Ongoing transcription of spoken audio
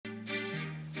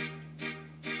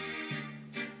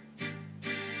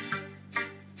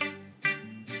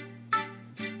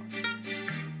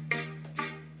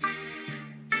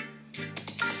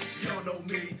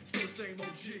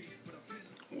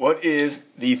What is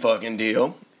the fucking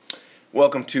deal?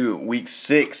 Welcome to week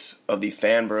 6 of the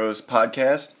Fan Bros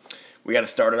podcast. We got to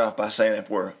start it off by saying that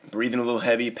we're breathing a little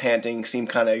heavy, panting, seem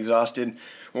kind of exhausted.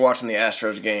 We're watching the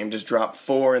Astros game, just dropped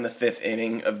 4 in the 5th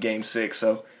inning of game 6,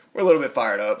 so we're a little bit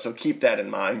fired up, so keep that in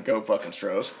mind. Go fucking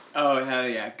Stros. Oh, hell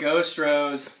yeah. Go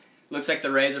Stros. Looks like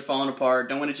the Rays are falling apart.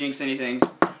 Don't want to jinx anything.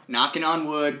 Knocking on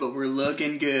wood, but we're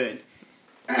looking good.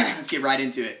 Let's get right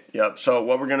into it. Yep, so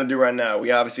what we're going to do right now,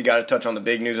 we obviously got to touch on the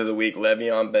big news of the week.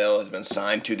 Le'Veon Bell has been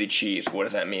signed to the Chiefs. What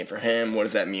does that mean for him? What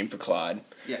does that mean for Clyde?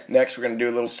 Yeah. Next, we're going to do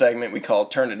a little segment we call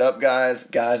Turn It Up Guys.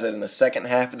 Guys that in the second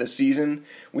half of the season,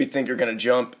 we think are going to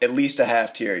jump at least a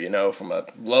half tier, from a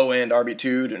low-end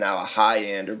RB2 to now a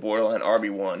high-end or borderline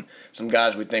RB1. Some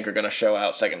guys we think are going to show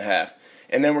out second half.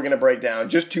 And then we're going to break down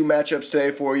just 2 matchups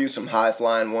today for you, some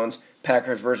high-flying ones.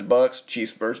 Packers versus Bucks,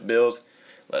 Chiefs versus Bills.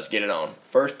 Let's get it on.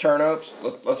 First turn-ups,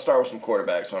 let's start with some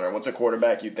quarterbacks, Hunter. What's a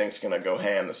quarterback you think's going to go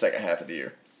ham the second half of the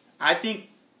year? I think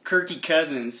Kirky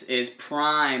Cousins is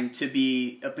primed to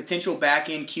be a potential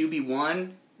back-end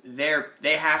QB1.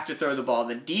 They have to throw the ball.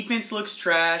 The defense looks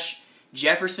trash.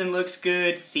 Jefferson looks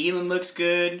good. Thielen looks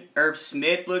good. Irv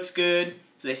Smith looks good.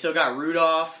 So they still got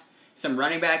Rudolph. Some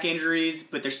running back injuries,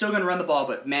 but they're still going to run the ball.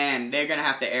 But, man, they're going to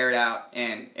have to air it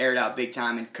out big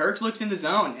time. And Kirk looks in the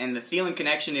zone, and the Thielen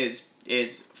connection is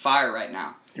fire right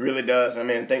now. He really does.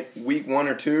 I think week 1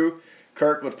 or 2,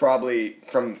 Kirk was probably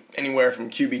from anywhere from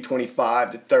QB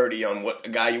 25 to 30 on what a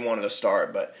guy you wanted to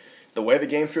start. But the way the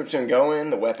game script's been going,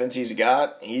 the weapons he's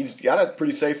got a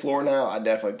pretty safe floor now. I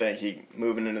definitely think he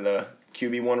moving into the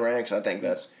QB1 ranks. I think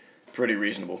that's pretty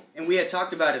reasonable. And we had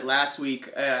talked about it last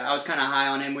week. I was kind of high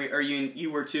on him,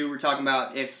 you were too. We're talking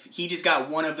about if he just got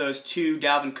one of those 2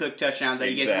 Dalvin Cook touchdowns that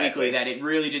he gets weekly, that it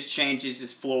really just changes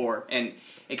his floor. And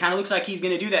it kind of looks like he's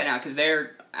going to do that now because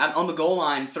they're on the goal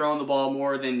line throwing the ball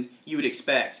more than you would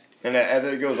expect. And as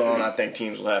it goes on, I think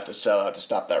teams will have to sell out to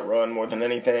stop that run more than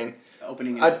anything.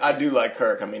 I do like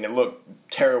Kirk. It looked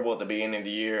terrible at the beginning of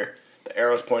the year. The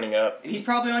arrow's pointing up. And he's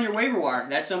probably on your waiver wire.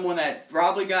 That's someone that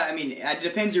probably got, it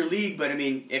depends your league, but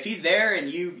if he's there and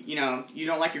you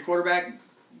don't like your quarterback,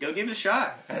 go give it a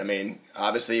shot. And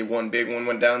obviously one big one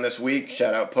went down this week.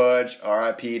 Shout out Pudge,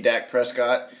 R.I.P. Dak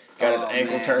Prescott. Got his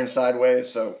ankle turned sideways,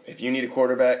 so if you need a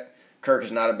quarterback, Kirk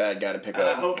is not a bad guy to pick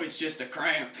up. I hope it's just a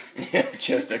cramp.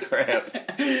 Just a cramp.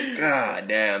 God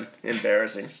damn,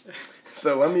 embarrassing.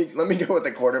 So let me go with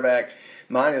the quarterback.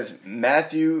 Mine is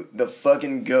Matthew the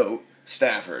fucking GOAT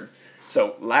Stafford.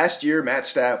 So last year, Matt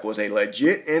Staff was a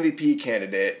legit MVP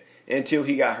candidate until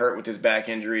he got hurt with his back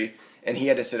injury, and he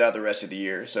had to sit out the rest of the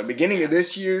year. So beginning of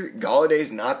this year,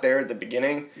 Galladay's not there at the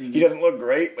beginning. Mm-hmm. He doesn't look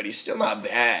great, but he's still not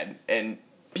bad. And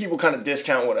people kind of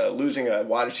discount what losing a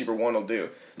wide receiver 1 will do.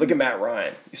 Look at Matt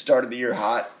Ryan. He started the year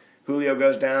hot. Julio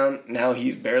goes down. Now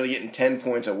he's barely getting 10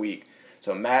 points a week.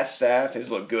 So Matt Staff has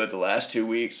looked good the last 2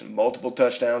 weeks. Multiple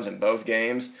touchdowns in both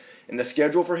games. And the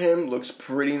schedule for him looks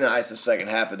pretty nice the second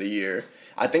half of the year.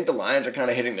 I think the Lions are kind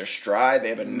of hitting their stride. They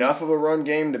have enough of a run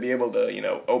game to be able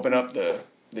to, open up the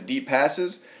deep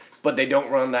passes. But they don't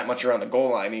run that much around the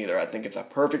goal line either. I think it's a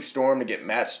perfect storm to get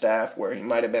Matt Staff where he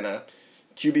might have been a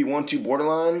QB 1-2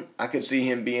 borderline. I could see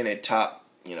him being a top,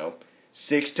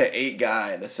 6 to 8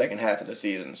 guy in the second half of the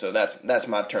season. So that's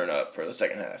my turn up for the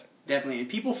second half. Definitely. And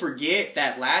people forget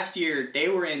that last year they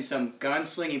were in some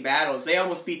gunslinging battles. They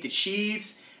almost beat the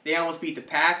Chiefs. They almost beat the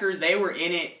Packers. They were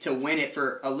in it to win it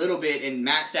for a little bit, and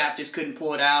Matt Staff just couldn't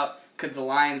pull it out because the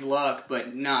Lions' luck.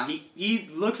 But nah, he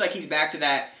looks like he's back to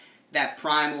that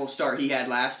primal start he had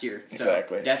last year. So,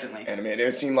 exactly. Definitely. And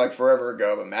it seemed like forever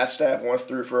ago, but Matt Staff once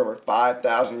threw for over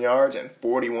 5,000 yards and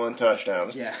 41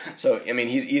 touchdowns. Yeah. So,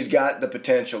 he's got the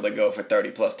potential to go for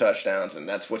 30-plus touchdowns, and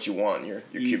that's what you want in your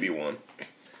QB1.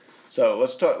 So,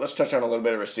 let's touch on a little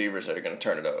bit of receivers that are going to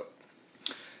turn it up.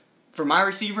 For my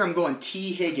receiver, I'm going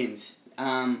T. Higgins.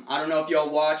 I don't know if y'all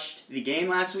watched the game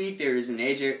last week. There was an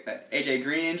AJ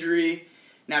Green injury.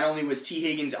 Not only was T.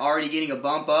 Higgins already getting a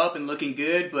bump up and looking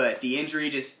good, but the injury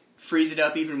just frees it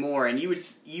up even more. And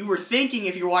you were thinking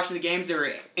if you were watching the games they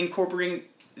were incorporating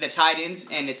the tight ends,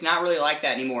 and it's not really like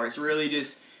that anymore. It's really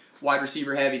just wide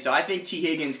receiver heavy. So I think T.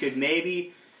 Higgins could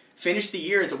maybe finish the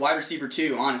year as a wide receiver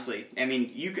 2, honestly.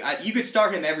 You could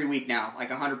start him every week now, like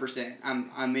 100%.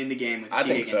 I'm in the game with T. Higgins.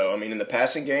 I think so. In the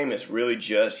passing game, it's really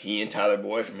just he and Tyler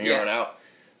Boyd from here on out.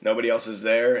 Nobody else is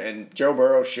there, and Joe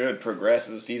Burrow should progress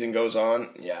as the season goes on.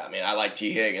 Yeah, I like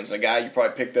T. Higgins, a guy you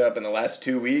probably picked up in the last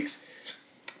 2 weeks.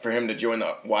 For him to join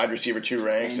the wide receiver 2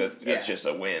 ranks, that's just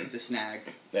a win. It's a snag.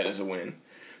 That is a win.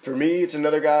 For me, it's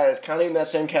another guy that's kind of in that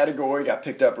same category, got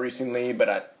picked up recently, but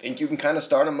I think you can kind of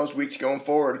start him most weeks going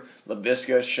forward,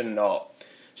 Laviska Shenault.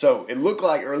 So it looked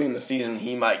like early in the season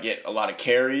he might get a lot of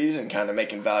carries and kind of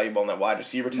make him valuable on that wide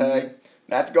receiver tag. Mm-hmm.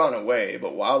 That's gone away.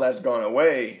 But while that's gone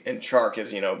away, and Chark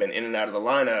has been in and out of the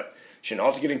lineup,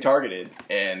 Chenault's getting targeted,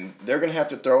 and they're going to have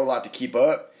to throw a lot to keep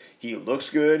up. He looks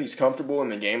good. He's comfortable. In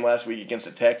the game last week against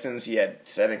the Texans, he had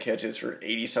 7 catches for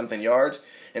 80-something yards,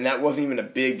 and that wasn't even a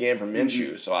big game for Minshew.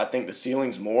 Mm-hmm. So I think the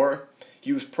ceiling's more.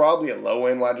 He was probably a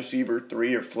low-end wide receiver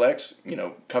 3 or flex,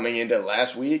 coming into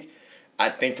last week. I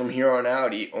think from here on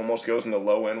out, he almost goes in the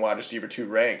low-end wide receiver 2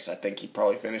 ranks. I think he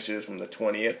probably finishes from the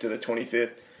 20th to the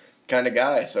 25th kind of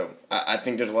guy. So I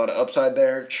think there's a lot of upside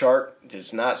there. Chark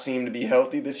does not seem to be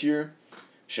healthy this year.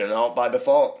 Chenault, by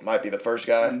default, might be the first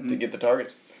guy to get the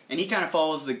targets. And he kind of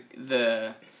follows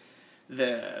the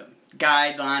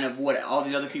guideline of what all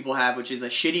these other people have, which is a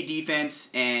shitty defense,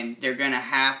 and they're going to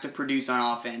have to produce on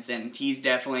offense. And he's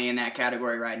definitely in that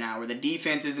category right now, where the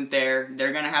defense isn't there.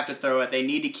 They're going to have to throw it. They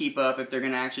need to keep up if they're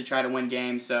going to actually try to win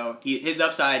games. So his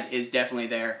upside is definitely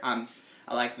there. I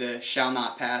like the shall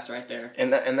not pass right there.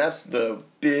 And that's the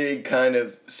big kind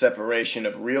of separation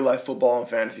of real-life football and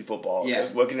fantasy football. Yeah.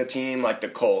 Because look at a team like the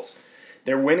Colts.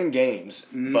 They're winning games,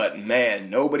 but, man,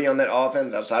 nobody on that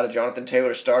offense outside of Jonathan Taylor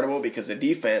is startable because the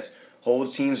defense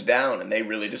holds teams down, and they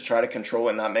really just try to control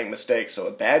and not make mistakes. So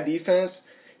a bad defense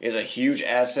is a huge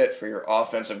asset for your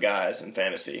offensive guys in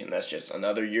fantasy, and that's just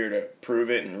another year to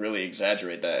prove it and really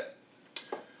exaggerate that.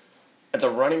 At the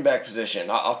running back position,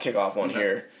 I'll kick off one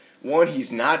here. One,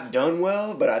 he's not done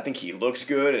well, but I think he looks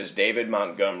good, is David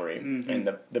Montgomery. Mm-hmm. And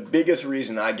the biggest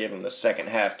reason I give him the second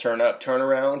half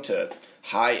turnaround to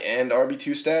high-end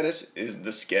RB2 status is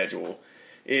the schedule.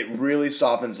 It really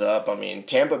softens up. I mean,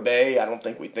 Tampa Bay, I don't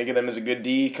think we think of them as a good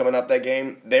D coming up that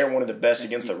game. They're one of the best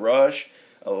against the rush.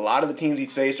 A lot of the teams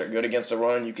he's faced are good against the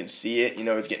run. You can see it.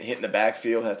 He's getting hit in the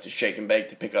backfield, has to shake and bake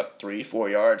to pick up 3-4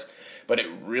 yards. But it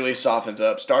really softens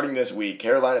up. Starting this week,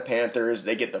 Carolina Panthers,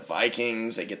 they get the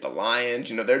Vikings, they get the Lions.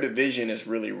 Their division is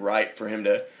really ripe for him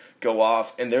to go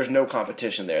off, and there's no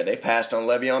competition there. They passed on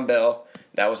Le'Veon Bell.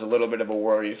 That was a little bit of a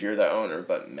worry if you're the owner.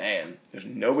 But, man, there's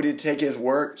nobody to take his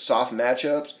work, soft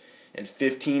matchups, and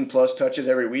 15-plus touches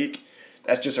every week.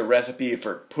 That's just a recipe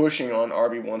for pushing on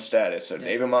RB1 status. So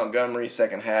David Montgomery,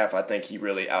 second half, I think he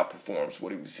really outperforms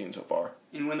what we've seen so far.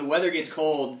 And when the weather gets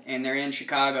cold and they're in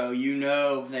Chicago,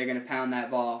 they're going to pound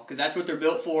that ball. Because that's what they're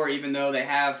built for, even though they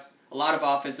have a lot of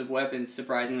offensive weapons.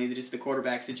 Surprisingly, just the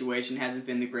quarterback situation hasn't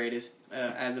been the greatest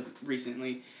as of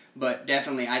recently. But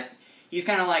definitely, he's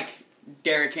kind of like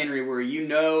Derrick Henry, where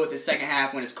the second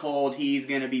half when it's cold, he's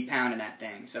going to be pounding that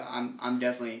thing. So I'm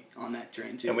definitely on that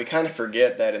train too. And we kind of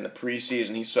forget that in the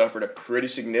preseason he suffered a pretty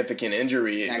significant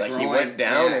injury. He went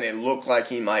down and it looked like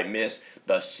he might miss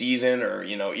the season or,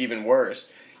 even worse.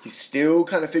 He's still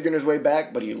kind of figuring his way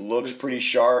back, but he looks pretty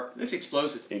sharp. Looks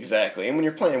explosive. Exactly. And when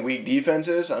you're playing weak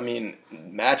defenses,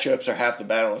 matchups are half the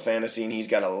battle in fantasy, and he's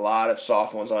got a lot of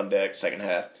soft ones on deck second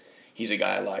half. He's a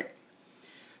guy I like.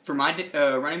 For my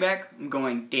running back, I'm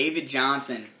going David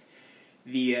Johnson.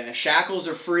 The shackles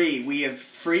are free. We have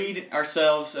freed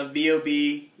ourselves of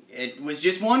B.O.B. It was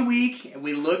just 1 week.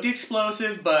 We looked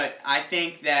explosive, but I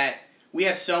think that we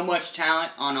have so much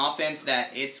talent on offense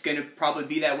that it's going to probably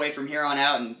be that way from here on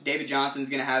out, and David Johnson's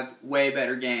going to have way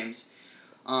better games.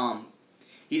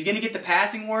 He's going to get the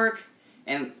passing work,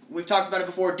 and we've talked about it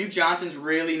before. Duke Johnson's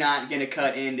really not going to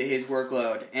cut into his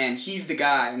workload, and he's the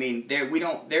guy.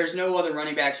 There's no other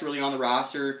running backs really on the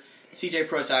roster. CJ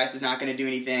Prosise is not going to do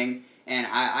anything, and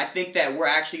I think that we're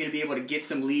actually going to be able to get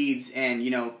some leads and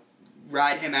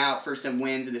ride him out for some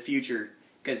wins in the future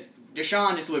because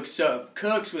Deshaun just looks so.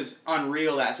 Cooks was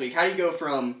unreal last week. How do you go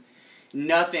from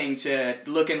nothing to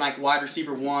looking like wide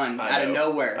receiver 1 out of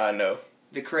nowhere? I know.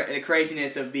 The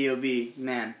craziness of B.O.B.,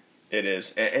 man. It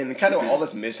is. And kind of all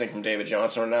that's missing from David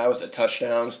Johnson right now is the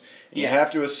touchdowns. You have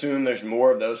to assume there's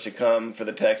more of those to come for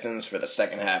the Texans for the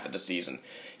second half of the season.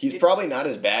 He's probably not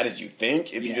as bad as you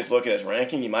think. If you just look at his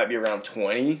ranking, he might be around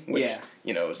 20, which,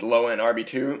 is low-end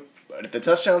RB2. But if the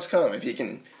touchdowns come, if he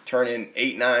can turn in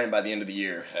 8-9 by the end of the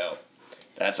year, hell,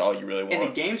 that's all you really want. And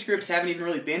the game scripts haven't even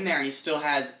really been there, and he still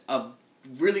has a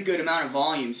really good amount of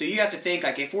volume. So you have to think,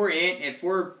 like, if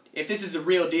this is the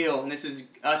real deal and this is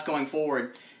us going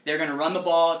forward, they're going to run the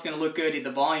ball. It's going to look good.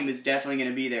 The volume is definitely going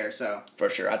to be there. So for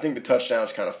sure, I think the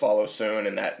touchdowns kind of follow soon,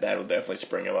 and that'll definitely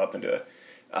spring him up into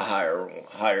a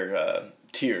higher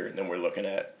tier than we're looking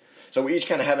at. So we each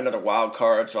kind of have another wild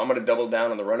card. So I'm going to double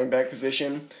down on the running back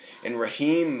position. And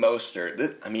Raheem Mostert,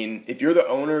 if you're the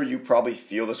owner, you probably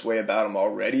feel this way about him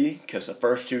already because the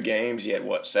first 2 games, he had,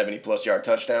 70-plus yard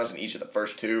touchdowns in each of the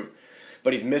first 2.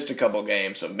 but he's missed a couple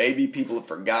games, so maybe people have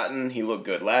forgotten. He looked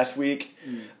good last week.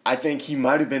 I think he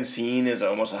might have been seen as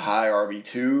almost a high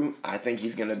RB2. I think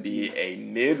he's going to be a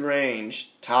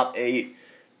mid-range, top 8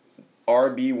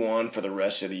 RB1 for the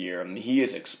rest of the year. I mean, he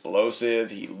is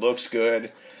explosive. He looks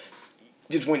good.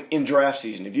 Just when in draft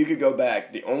season, if you could go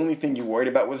back, the only thing you worried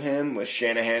about with him was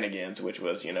Shanahanigans, which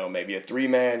was, maybe a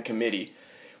 3-man committee.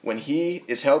 When he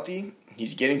is healthy,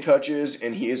 he's getting touches,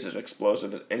 and he is as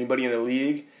explosive as anybody in the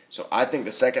league. So I think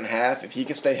the second half, if he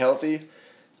can stay healthy,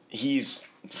 he's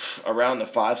around the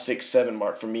 5, 6, 7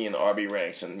 mark for me in the RB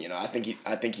ranks, and I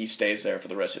think he stays there for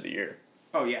the rest of the year.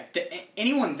 Oh yeah,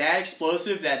 anyone that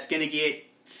explosive that's gonna get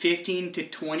 15 to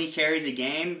 20 carries a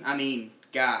game. I mean,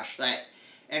 gosh,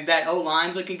 and that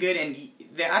O-line's looking good, and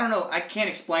I don't know. I can't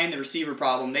explain the receiver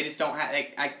problem. They just don't have.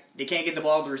 They can't get the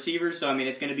ball to the receivers. So I mean,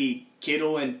 it's going to be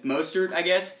Kittle and Mostert, I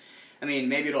guess. I mean,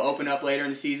 maybe it'll open up later in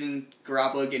the season.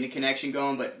 Garoppolo getting a connection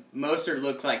going, but Mostert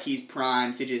looks like he's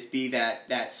primed to just be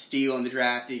that steal in the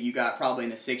draft that you got probably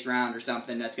in the 6th round or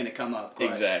something that's going to come up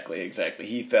clutch. Exactly.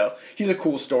 He's a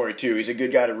cool story too. He's a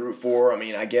good guy to root for. I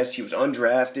mean, I guess he was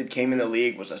undrafted, came in the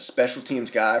league, was a special teams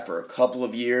guy for a couple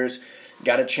of years.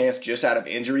 Got a chance just out of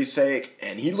injury's sake,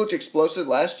 and he looked explosive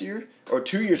last year, or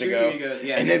 2 years ago,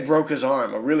 and then broke his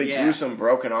arm, a really gruesome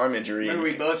broken arm injury. Remember,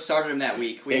 we both started him that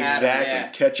week.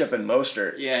 Exactly. Ketchup and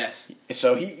Mostert. Yes.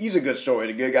 So he's a good story.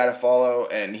 He's a good guy to follow,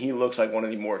 and he looks like one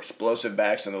of the more explosive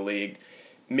backs in the league.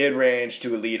 Mid-range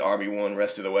to elite RB1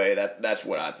 rest of the way. That's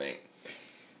what I think.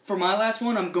 For my last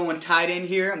one, I'm going tight end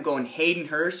here. I'm going Hayden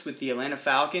Hurst with the Atlanta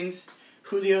Falcons.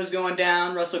 Julio's going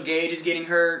down. Russell Gage is getting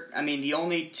hurt. I mean, the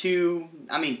only two...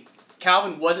 I mean,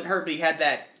 Calvin wasn't hurt, but he had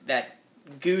that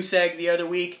goose egg the other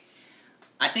week.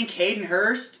 I think Hayden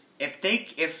Hurst, if they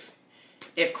could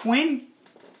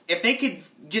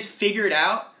just figure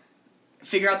out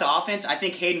the offense, I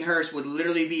think Hayden Hurst would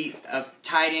literally be a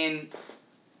tight end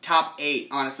top 8,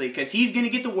 honestly, because he's going to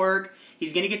get the work,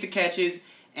 he's going to get the catches,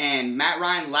 and Matt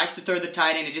Ryan likes to throw the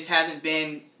tight end. It just hasn't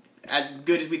been as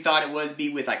good as we thought it was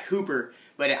with like Hooper.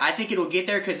 But I think it'll get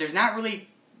there because there's not really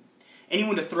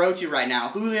anyone to throw to right now.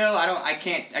 Julio, I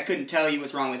couldn't tell you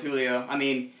what's wrong with Julio. I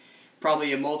mean,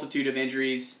 probably a multitude of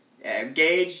injuries.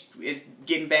 Gage is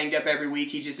getting banged up every week.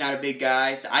 He's just not a big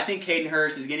guy. So I think Hayden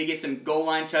Hurst is going to get some goal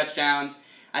line touchdowns.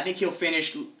 I think he'll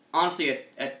finish, honestly,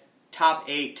 a top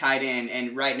 8 tight end.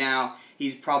 And right now,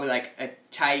 he's probably like a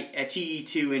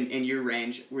TE2 in your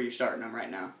range where you're starting him right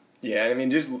now. Yeah, I mean,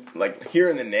 just like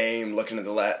hearing the name, looking at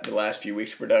the last few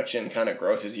weeks of production, kind of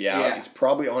grosses you out. Yeah. He's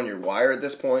probably on your wire at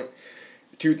this point.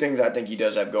 2 things I think he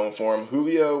does have going for him.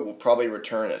 Julio will probably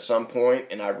return at some point,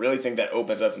 and I really think that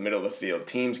opens up the middle of the field.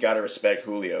 Teams got to respect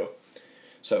Julio.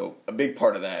 So a big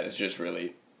part of that is just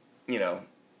really,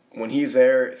 when he's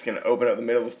there, it's going to open up the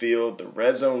middle of the field. The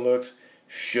red zone looks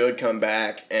should come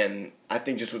back, and I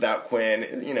think just without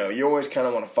Quinn, you always kind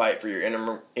of want to fight for your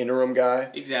interim guy.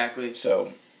 Exactly.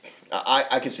 So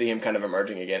I could see him kind of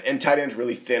emerging again. And tight end's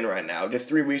really thin right now. Just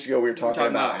 3 weeks ago, we were talking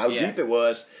about how deep it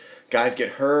was. Guys get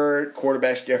hurt,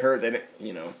 quarterbacks get hurt. Then,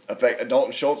 affect a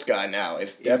Dalton Schultz guy now.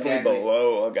 It's definitely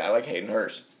below a guy like Hayden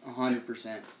Hurst.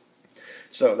 100%.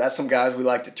 So that's some guys we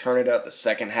like to turn it up the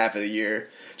second half of the year.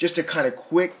 Just to kind of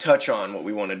quick touch on what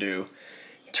we want to do.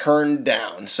 Turn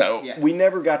down. So we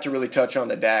never got to really touch on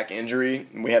the Dak injury.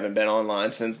 We haven't been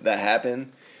online since that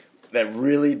happened. That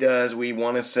really does, we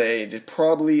want to say, just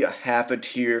probably a half a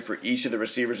tier for each of the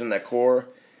receivers in that core.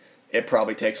 It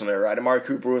probably takes them there, right? Amari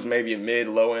Cooper was maybe a mid,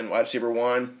 low-end wide receiver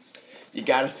 1. You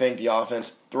got to think the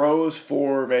offense throws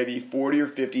for maybe 40 or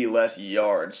 50 less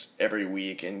yards every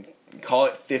week, and call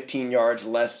it 15 yards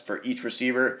less for each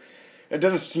receiver. It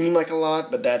doesn't seem like a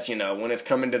lot, but that's, when it's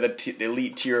coming to the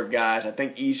elite tier of guys, I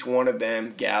think each one of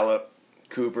them, Gallup,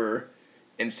 Cooper,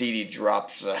 and CD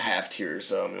drops a half tier.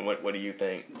 So, I mean, what do you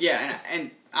think? Yeah,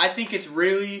 and I think it's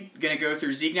really going to go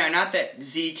through Zeke. Now, not that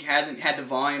Zeke hasn't had the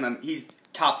volume. He's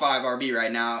top 5 RB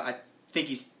right now. I think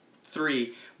he's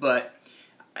 3. But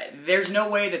there's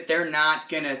no way that they're not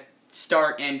going to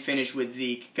start and finish with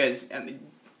Zeke. Because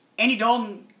Andy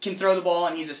Dalton can throw the ball,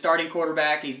 and he's a starting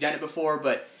quarterback. He's done it before,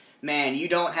 but man, you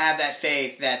don't have that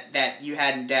faith that you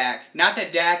had in Dak. Not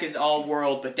that Dak is all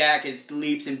world, but Dak is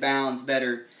leaps and bounds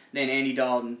better than Andy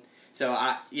Dalton. So,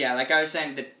 like I was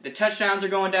saying, the touchdowns are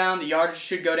going down, the yardage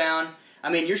should go down. I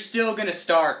mean, you're still going to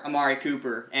start Amari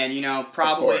Cooper, and,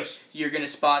 probably you're going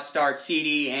to start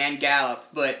CD and Gallup,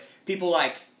 but people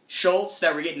like Schultz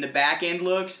that were getting the back-end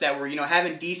looks, that were,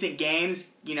 having decent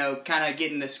games, kind of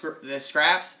getting the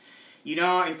scraps,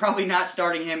 you're probably not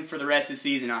starting him for the rest of the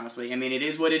season, honestly. I mean, it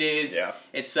is what it is. Yeah.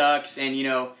 It sucks, and,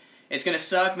 it's going to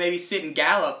suck maybe sitting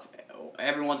Gallup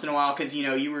every once in a while because,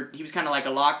 he was kind of like a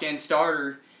locked-in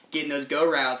starter getting those go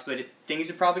routes, but things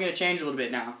are probably going to change a little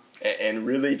bit now. And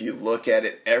really, if you look at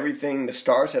it, everything, the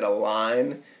stars had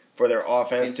aligned for their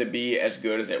offense to be as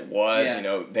good as it was.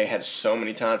 Yeah. They had so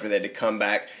many times where they had to come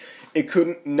back.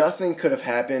 Nothing could have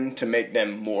happened to make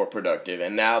them more productive.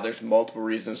 And now there's multiple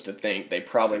reasons to think they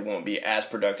probably won't be as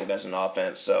productive as an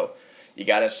offense. So you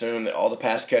got to assume that all the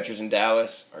pass catchers in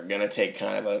Dallas are going to take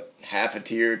kind of a half a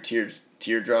tier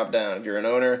drop down. If you're an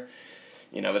owner,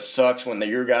 it sucks when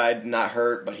your guy not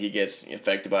hurt, but he gets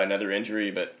affected by another injury.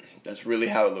 But that's really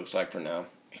how it looks like for now.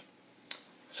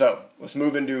 So let's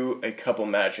move into a couple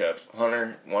matchups.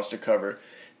 Hunter wants to cover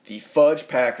the Fudge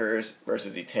Packers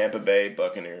versus the Tampa Bay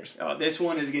Buccaneers. Oh, this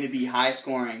one is going to be high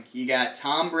scoring. You got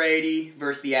Tom Brady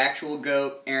versus the actual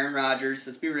GOAT, Aaron Rodgers.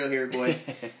 Let's be real here, boys.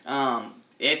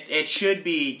 It should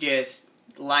be just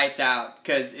lights out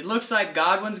because it looks like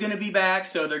Godwin's going to be back,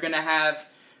 so they're going to have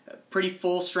pretty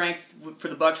full strength for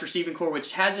the Bucs receiving core,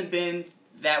 which hasn't been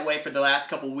that way for the last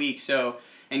couple weeks.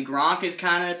 And Gronk is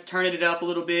kind of turning it up a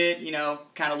little bit,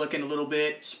 kind of looking a little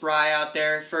bit spry out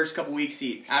there. First couple weeks,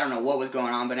 I don't know what was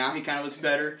going on, but now he kind of looks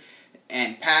better.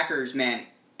 And Packers, man,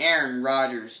 Aaron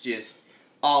Rodgers just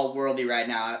all worldly right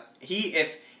now.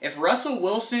 If Russell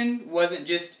Wilson wasn't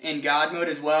just in God mode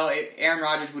as well, Aaron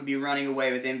Rodgers would be running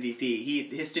away with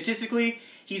MVP. Statistically,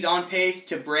 he's on pace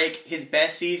to break his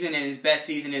best season, and his best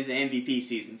season is the MVP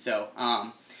season. So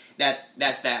that's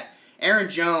that. Aaron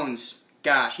Jones.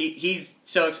 Gosh, he's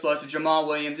so explosive. Jamal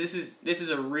Williams, this is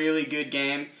a really good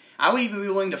game. I would even be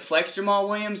willing to flex Jamal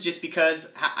Williams just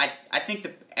because I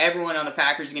think everyone on the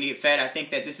Packers is going to get fed. I think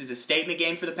that this is a statement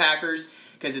game for the Packers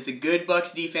because it's a good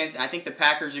Bucs defense, and I think the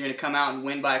Packers are going to come out and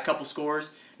win by a couple scores.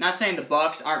 Not saying the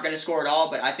Bucs aren't going to score at all,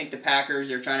 but I think the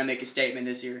Packers are trying to make a statement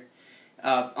this year.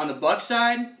 On the Bucs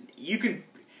side,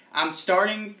 I'm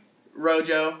starting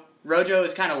Rojo. Rojo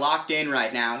is kind of locked in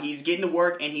right now. He's getting the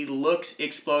work, and he looks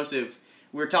explosive.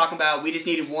 We're talking about we just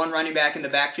needed one running back in the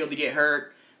backfield to get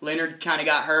hurt. Leonard kind of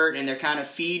got hurt, and they're kind of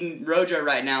feeding Rojo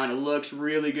right now, and it looks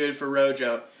really good for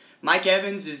Rojo. Mike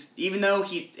Evans is, even though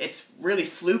it's really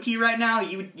fluky right now,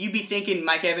 you'd be thinking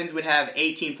Mike Evans would have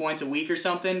 18 points a week or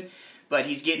something, but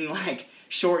he's getting like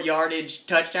short yardage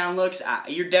touchdown looks.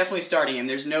 You're definitely starting him.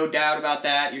 There's no doubt about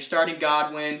that. You're starting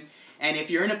Godwin. And if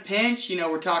you're in a pinch,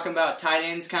 we're talking about tight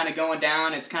ends kind of going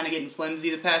down. It's kind of getting flimsy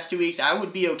the past 2 weeks. I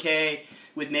would be okay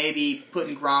with maybe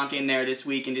putting Gronk in there this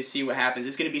week and just see what happens.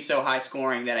 It's going to be so high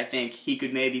scoring that I think he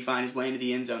could maybe find his way into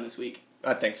the end zone this week.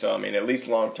 I think so. At least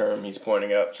long term, he's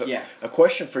pointing up. So, yeah. A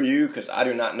question for you, because I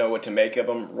do not know what to make of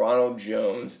him. Ronald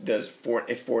Jones, if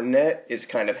Fournette is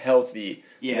kind of healthy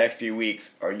the next few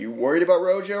weeks, are you worried about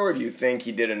Rojo, or do you think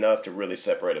he did enough to really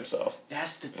separate himself?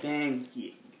 That's the thing.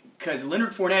 Because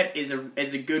Leonard Fournette is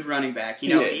a good running back.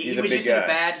 He was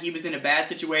in a bad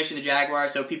situation, the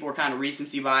Jaguars, so people were kind of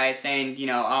recency bias saying, he's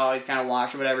kind of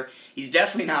washed or whatever. He's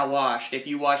definitely not washed. If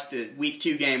you watch the Week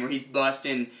 2 game where he's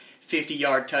busting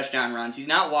 50-yard touchdown runs, he's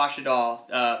not washed at all.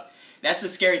 That's the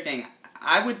scary thing.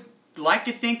 I would like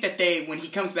to think that when he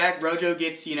comes back, Rojo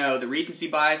gets, the recency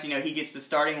bias, he gets the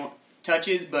starting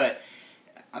touches, but,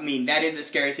 that is a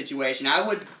scary situation.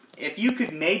 If you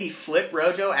could maybe flip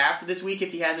Rojo after this week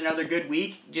if he has another good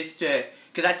week,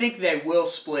 because I think they will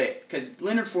split. Because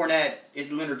Leonard Fournette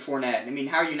is Leonard Fournette.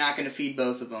 How are you not going to feed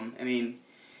both of them?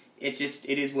 It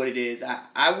is what it is.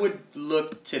 I would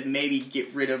look to maybe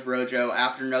get rid of Rojo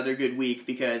after another good week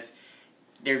because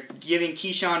they're giving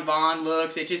Keyshawn Vaughn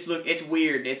looks. It's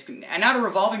weird. It's not a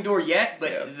revolving door yet,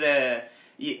 but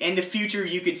in the future,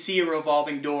 you could see a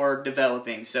revolving door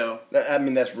developing. So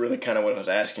that's really kind of what I was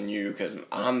asking you because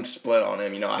I'm split on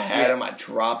him. I had him, I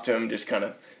dropped him, just kind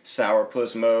of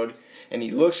sourpuss mode, and he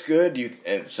looks good.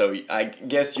 And so I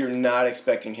guess you're not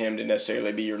expecting him to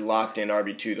necessarily be your locked-in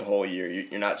RB2 the whole year.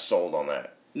 You're not sold on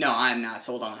that. No, I'm not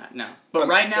sold on that. No, but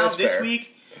right now, this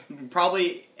week,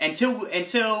 probably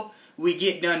until we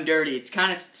get done dirty, it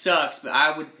kind of sucks. But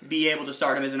I would be able to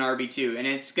start him as an RB2, and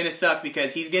it's gonna suck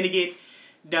because he's gonna get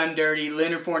done dirty.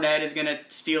 Leonard Fournette is going to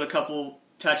steal a couple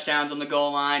touchdowns on the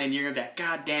goal line, and you're going to be like,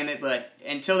 God damn it. But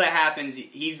until that happens,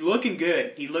 he's looking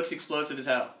good. He looks explosive as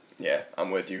hell. Yeah,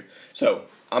 I'm with you. So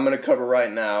I'm going to cover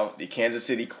right now the Kansas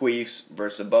City Chiefs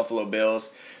versus the Buffalo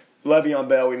Bills. Le'Veon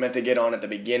Bell, we meant to get on at the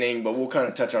beginning, but we'll kind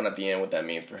of touch on at the end what that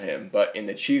means for him. But in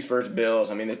the Chiefs versus Bills,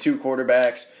 the two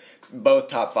quarterbacks, both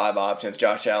top 5 options,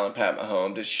 Josh Allen, Pat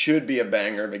Mahomes. It should be a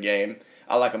banger of a game.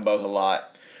 I like them both a lot.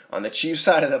 On the Chiefs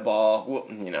side of the ball,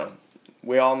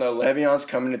 we all know Le'Veon's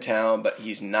coming to town, but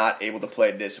he's not able to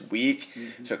play this week.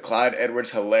 Mm-hmm. So Clyde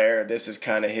Edwards-Helaire, this is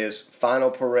kind of his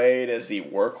final parade as the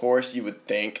workhorse, you would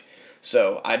think.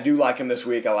 So I do like him this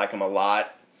week. I like him a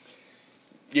lot.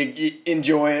 you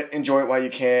enjoy it while you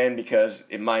can because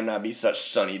it might not be such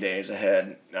sunny days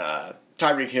ahead.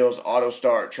 Tyreek Hill's auto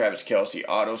start, Travis Kelce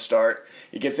auto start.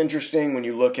 It gets interesting when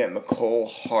you look at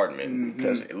McCole Hardman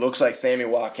because it looks like Sammy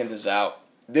Watkins is out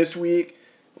this week.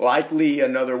 Likely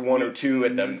another one or two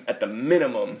at the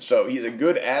minimum. So he's a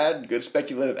good ad, good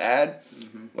speculative ad.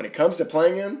 When it comes to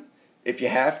playing him, if you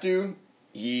have to,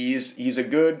 he's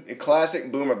a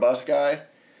classic boom or bust guy.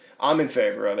 I'm in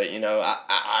favor of it. You know,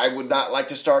 I would not like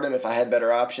to start him if I had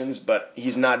better options, but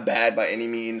he's not bad by any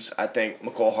means. I think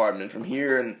McCole Hardman from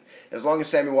here, and as long as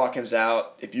Sammy Watkins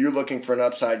out, if you're looking for an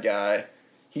upside guy,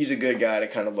 he's a good guy to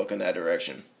kind of look in that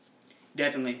direction.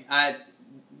 Definitely.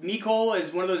 Mecole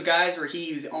is one of those guys where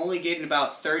he's only getting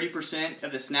about 30%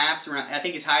 of the snaps. I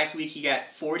think his highest week he got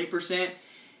 40%,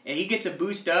 and he gets a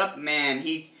boost up, man.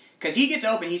 Because he gets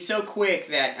open, he's so quick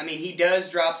that, I mean, he does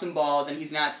drop some balls, and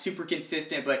he's not super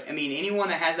consistent, but, I mean, anyone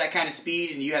that has that kind of speed,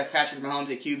 and you have Patrick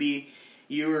Mahomes at QB,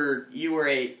 you were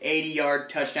a 80-yard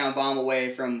touchdown bomb away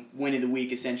from winning the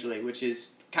week, essentially, which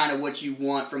is kind of what you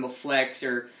want from a flex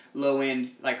or low-end,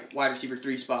 like, wide receiver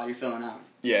 3 spot you're filling out.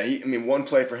 Yeah, one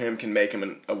play for him can make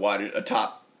him a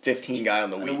top 15 guy on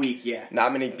the week. Yeah.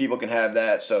 Not many people can have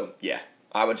that, so, yeah.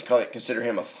 I would consider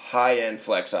him a high-end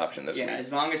flex option this week. Yeah,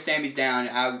 as long as Sammy's down,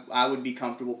 I would be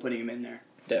comfortable putting him in there.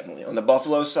 Definitely. On the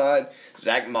Buffalo side,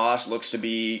 Zach Moss looks to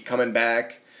be coming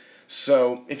back.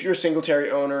 So if you're a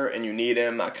Singletary owner and you need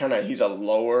him, he's a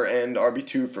lower-end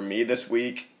RB2 for me this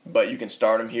week, but you can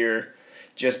start him here.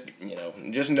 Just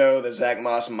know that Zach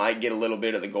Moss might get a little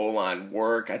bit of the goal line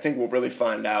work. I think we'll really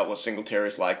find out what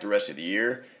Singletary's like the rest of the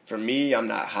year. For me, I'm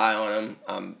not high on him.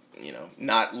 I'm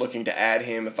not looking to add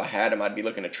him. If I had him, I'd be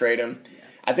looking to trade him. Yeah.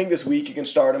 I think this week you can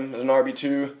start him as an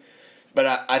RB2,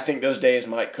 but I think those days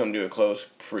might come to a close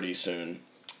pretty soon.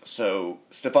 So,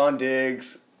 Stephon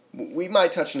Diggs, we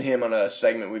might touch on him on a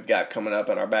segment we've got coming up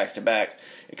on our backs-to-backs.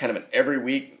 Kind of an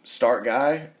every-week start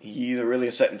guy. He's really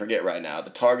a set and forget right now. The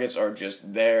targets are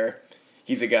just there.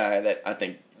 He's a guy that I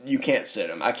think you can't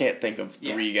sit him. I can't think of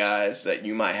 3 guys that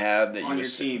you might have that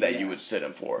you would sit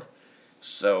him for.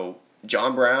 So,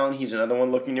 John Brown, he's another one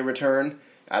looking to return.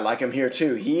 I like him here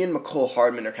too. He and McCole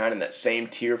Hardman are kind of in that same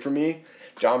tier for me.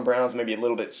 John Brown's maybe a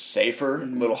little bit safer, a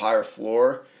little higher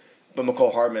floor, but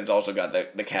McCole Hardman's also got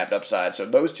the capped upside. So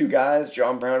those two guys,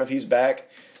 John Brown if he's back,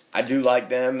 I do like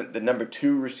them. The number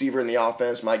 2 receiver in the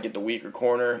offense might get the weaker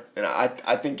corner, and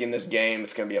I think in this game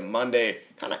it's going to be a Monday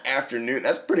kind of afternoon.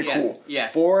 That's pretty cool. Yeah.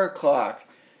 4 o'clock.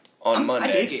 On Monday.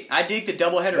 I dig it. I dig the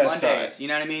doubleheader Mondays. You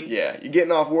know what I mean? Yeah. You're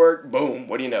getting off work, boom,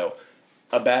 what do you know?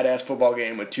 A badass football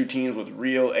game with 2 teams with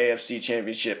real AFC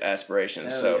championship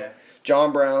aspirations.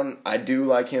 John Brown, I do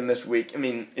like him this week. I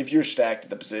mean, if you're stacked at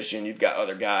the position, you've got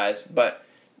other guys, but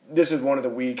this is one of the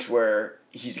weeks where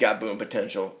he's got boom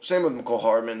potential. Same with McCole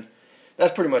Hardman.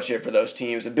 That's pretty much it for those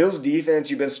teams. The Bills defense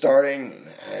you've been starting,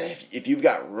 if you've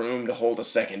got room to hold a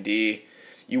second D,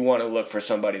 you want to look for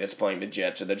somebody that's playing the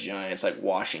Jets or the Giants, like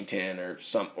Washington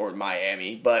or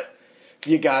Miami. But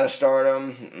you got to start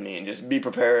them. I mean, just be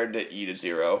prepared to eat a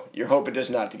 0. You're hoping just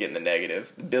not to get in the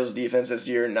negative. The Bills' defense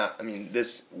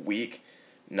this week,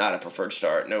 not a preferred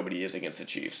start. Nobody is against the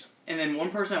Chiefs. And then one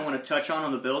person I want to touch on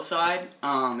the Bills side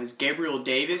is Gabriel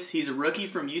Davis. He's a rookie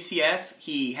from UCF.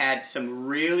 He had 2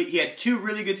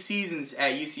 really good seasons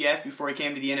at UCF before he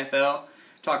came to the NFL.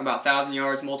 Talking about 1,000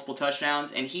 yards, multiple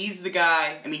touchdowns, and he's the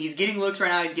guy. I mean, he's getting looks right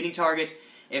now. He's getting targets.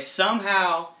 If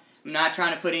somehow, I'm not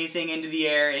trying to put anything into the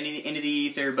air, into the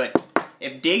ether, but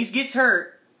if Diggs gets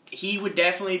hurt, he would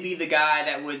definitely be the guy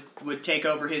that would take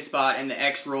over his spot in the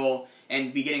X role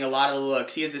and be getting a lot of the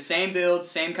looks. He has the same build,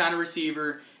 same kind of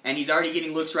receiver, and he's already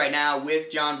getting looks right now with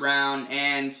John Brown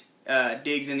and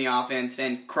Diggs in the offense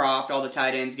and Croft, all the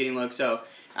tight ends getting looks. So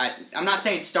I'm not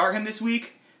saying start him this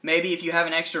week. Maybe if you have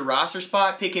an extra roster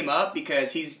spot, pick him up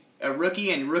because he's a rookie,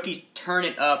 and rookies turn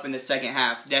it up in the second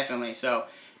half, definitely. So,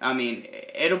 I mean,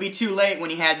 it'll be too late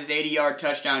when he has his 80-yard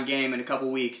touchdown game in a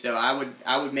couple weeks. So I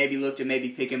would maybe look to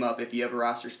pick him up if you have a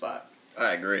roster spot.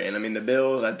 I agree. And, I mean, the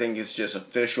Bills, I think it's just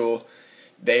official.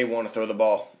 They want to throw the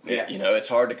ball. Yeah. It's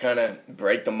hard to kind of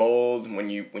break the mold when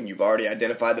you've already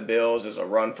identified the Bills as a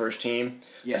run-first team.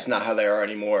 Yeah. That's not how they are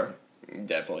anymore.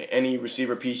 Definitely. Any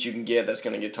receiver piece you can get that's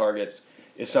going to get targets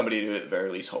is somebody to at the very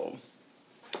least hold.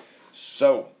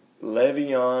 So,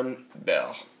 Le'Veon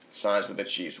Bell signs with the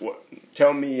Chiefs.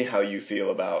 Tell me how you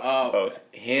feel about both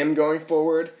him going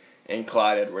forward and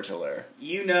Clyde Edwards-Helaire.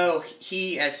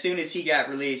 As soon as he got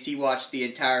released, he watched the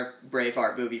entire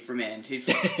Braveheart movie from end.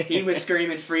 He was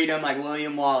screaming freedom like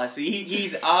William Wallace.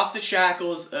 He's off the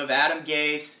shackles of Adam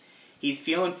Gase. He's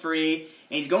feeling free.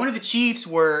 And he's going to the Chiefs,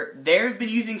 where they've been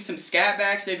using some scat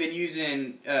backs. They've been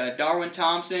using Darwin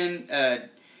Thompson,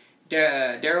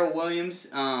 Darrell Williams,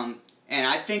 and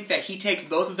I think that he takes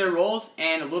both of their roles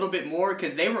and a little bit more,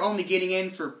 because they were only getting in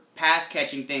for pass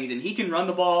catching things, and he can run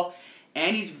the ball,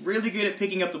 and he's really good at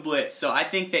picking up the blitz. So I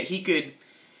think that he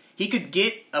could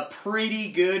get a pretty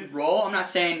good role. I'm not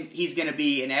saying he's going to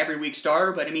be an every week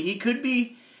starter, but I mean, he could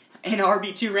be in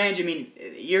RB2 range. I mean,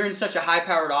 you're in such a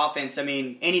high-powered offense. I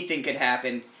mean, anything could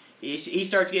happen. He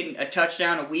starts getting a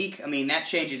touchdown a week. I mean, that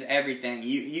changes everything.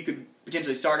 You could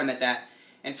potentially start him at that.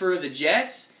 And for the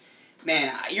Jets,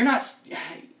 man,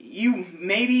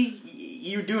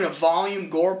 you're doing a volume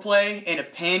gore play in a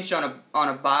pinch on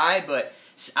a bye, but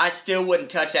I still wouldn't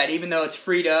touch that, even though it's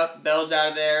freed up. Bell's out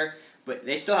of there. But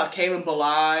they still have Kalen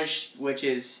Ballage, which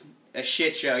is a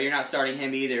shit show. You're not starting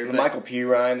him either. But Michael P.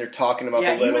 Ryan, they're talking him up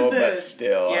a little, but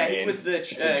still. Yeah, I mean, he was the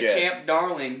camp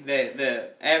darling.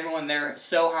 Everyone there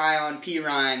so high on P.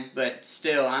 Ryan, but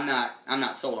still, I'm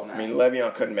not sold on that. I mean,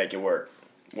 Le'Veon couldn't make it work.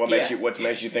 What makes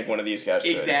you think one of these guys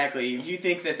could? Exactly. If you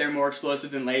think that they're more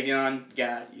explosive than Le'Veon,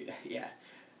 God, yeah,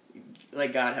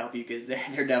 let God help you, because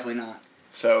they're definitely not.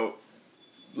 So,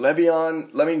 Le'Veon,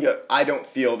 let me go. I don't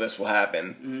feel this will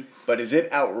happen, but is it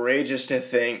outrageous to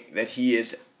think that he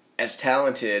is as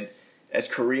talented as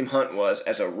Kareem Hunt was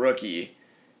as a rookie,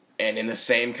 and in the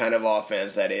same kind of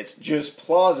offense, that it's just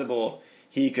plausible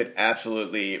he could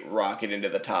absolutely rocket into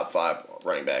the top 5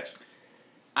 running backs?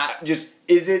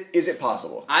 Is it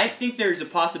possible? I think there's a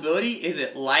possibility. Is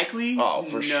it likely? Oh,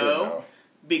 for sure. No.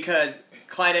 Because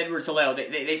Clyde Edwards-Helaire,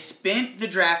 they spent the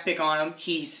draft pick on him.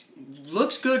 He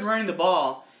looks good running the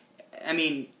ball. I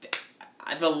mean,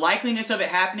 the likeliness of it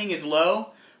happening is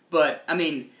low, but I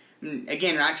mean,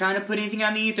 again, not trying to put anything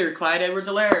on the ether. Clyde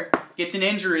Edwards-Helaire gets an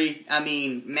injury. I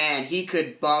mean, man, he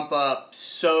could bump up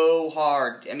so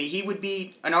hard. I mean, he would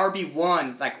be an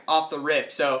RB1 like off the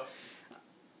rip. So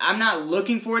I'm not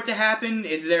looking for it to happen.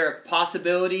 Is there a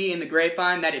possibility in the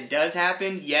grapevine that it does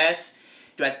happen? Yes.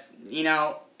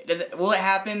 Will it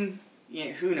happen?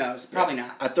 Yeah, who knows? Probably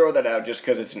not. I throw that out just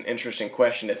because it's an interesting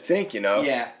question to think,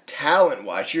 Yeah.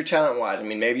 Talent-wise, sheer talent-wise. I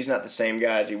mean, maybe he's not the same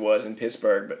guy as he was in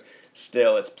Pittsburgh, but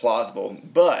still, it's plausible.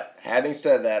 But, having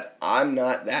said that, I'm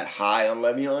not that high on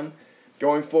Le'Veon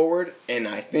going forward, and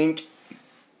I think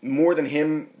more than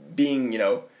him being,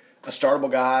 a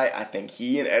startable guy, I think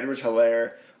he and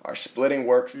Edwards-Helaire are splitting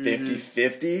work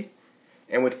 50-50,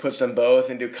 and which puts them both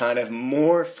into kind of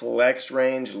more flex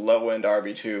range, low-end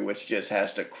RB2, which just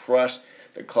has to crush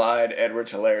the Clyde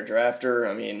Edwards-Helaire drafter.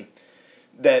 I mean,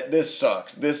 this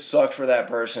sucks. This sucks for that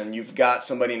person. You've got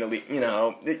somebody in the league,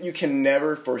 you can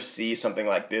never foresee something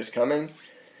like this coming,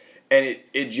 and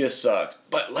it just sucks.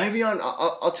 But Le'Veon,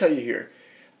 I'll tell you here,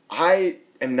 I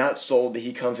am not sold that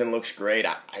he comes in and looks great.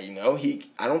 I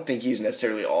don't think he's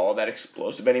necessarily all that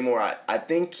explosive anymore. I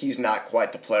think he's not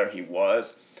quite the player he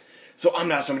was. So I'm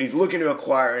not somebody who's looking to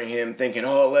acquiring him, thinking,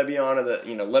 Le'Veon of the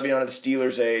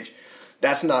Steelers age.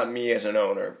 That's not me as an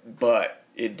owner, but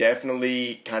it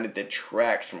definitely kind of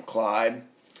detracts from Clyde.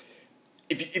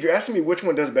 If you're asking me which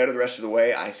one does better the rest of the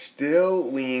way, I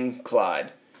still lean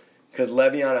Clyde. Because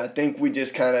Le'Veon, I think we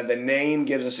just kind of, the name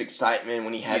gives us excitement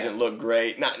when he hasn't looked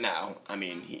great. Not now. I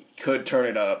mean, he could turn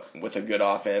it up with a good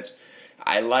offense.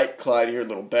 I like Clyde here a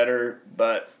little better,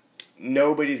 but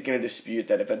nobody's going to dispute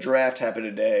that if a draft happened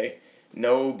today,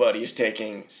 nobody's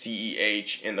taking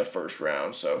CEH in the first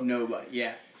round. So nobody,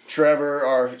 yeah. Trevor,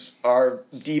 our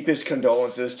deepest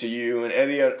condolences to you and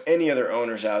any other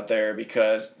owners out there,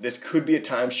 because this could be a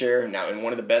timeshare. Now, in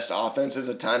one of the best offenses,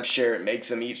 a timeshare, it makes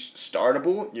them each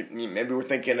startable. Maybe we're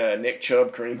thinking a Nick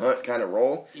Chubb, Kareem Hunt kind of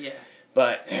role. Yeah.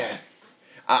 But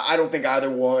I don't think either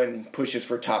one pushes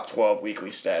for top 12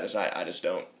 weekly status. I just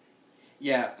don't.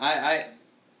 Yeah, I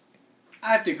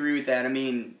have to agree with that. I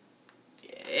mean,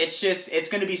 it's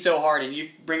going to be so hard, and you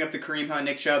bring up the Kareem Hunt,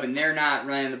 Nick Chubb, and they're not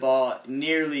running the ball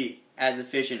nearly as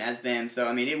efficient as them. So,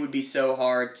 I mean, it would be so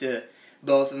hard to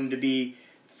both of them to be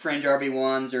fringe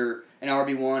RB1s or an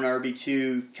RB1,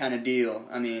 RB2 kind of deal.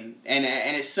 I mean, and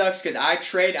it sucks because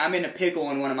I'm in a pickle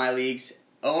in one of my leagues.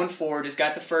 0-4, just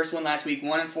got the first one last week,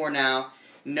 1-4 now.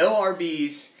 No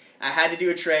RBs. I had to do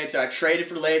a trade, so I traded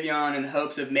for Le'Veon in the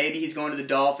hopes of maybe he's going to the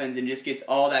Dolphins and just gets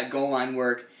all that goal line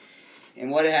work. And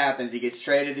what happens? He gets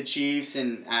traded to the Chiefs,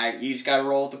 and you just got to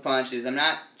roll with the punches. I'm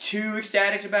not too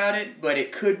ecstatic about it, but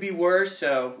it could be worse,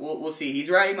 so we'll see. He's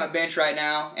riding my bench right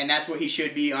now, and that's what he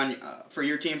should be on for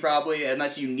your team probably,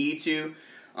 unless you need to.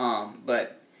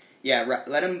 But yeah,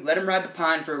 let him ride the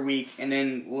pine for a week, and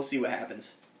then we'll see what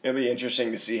happens. It'll be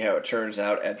interesting to see how it turns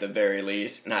out at the very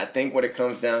least. And I think what it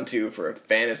comes down to, for a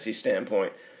fantasy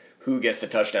standpoint, who gets the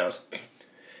touchdowns.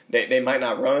 they might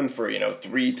not run for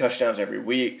 3 touchdowns every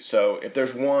week. So if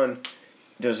there's one,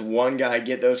 does one guy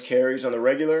get those carries on the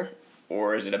regular,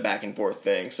 or is it a back and forth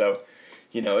thing? So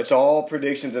it's all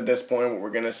predictions at this point. What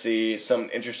we're gonna see, something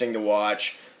interesting to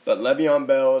watch. But Le'Veon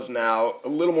Bell is now a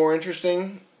little more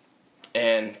interesting,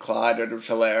 and Clyde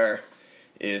Edwards-Helaire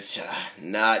is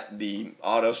not the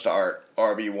auto start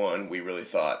RB1 we really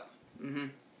thought. Mm-hmm.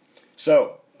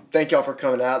 So, thank y'all for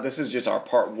coming out. This is just our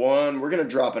part 1. We're going to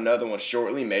drop another one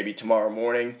shortly, maybe tomorrow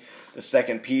morning. The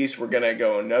second piece, we're going to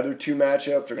go another 2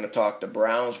 matchups. We're going to talk the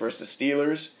Browns versus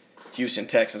Steelers, Houston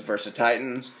Texans versus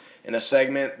Titans, in a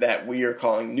segment that we are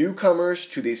calling newcomers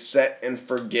to the set and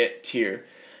forget tier.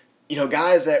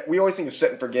 Guys that we always think of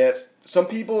set and forgets, some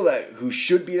people who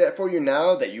should be that for you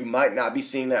now that you might not be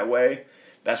seeing that way.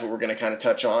 That's what we're going to kind of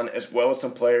touch on, as well as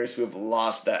some players who have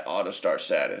lost that auto start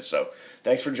status. So,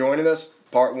 thanks for joining us.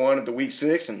 Part 1 of the Week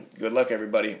 6, and good luck,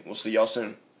 everybody. We'll see y'all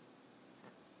soon.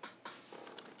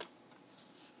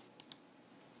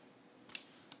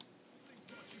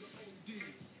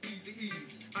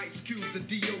 Ice Cubes and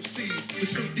DOCs, the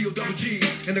Snoop Deal Double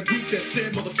G's, and the group that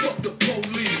said motherfuck the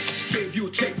police. Gave you a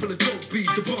check for the dope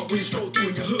beats, the bump when you stroll through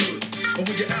in your hood, or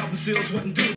when your album sales wasn't doing.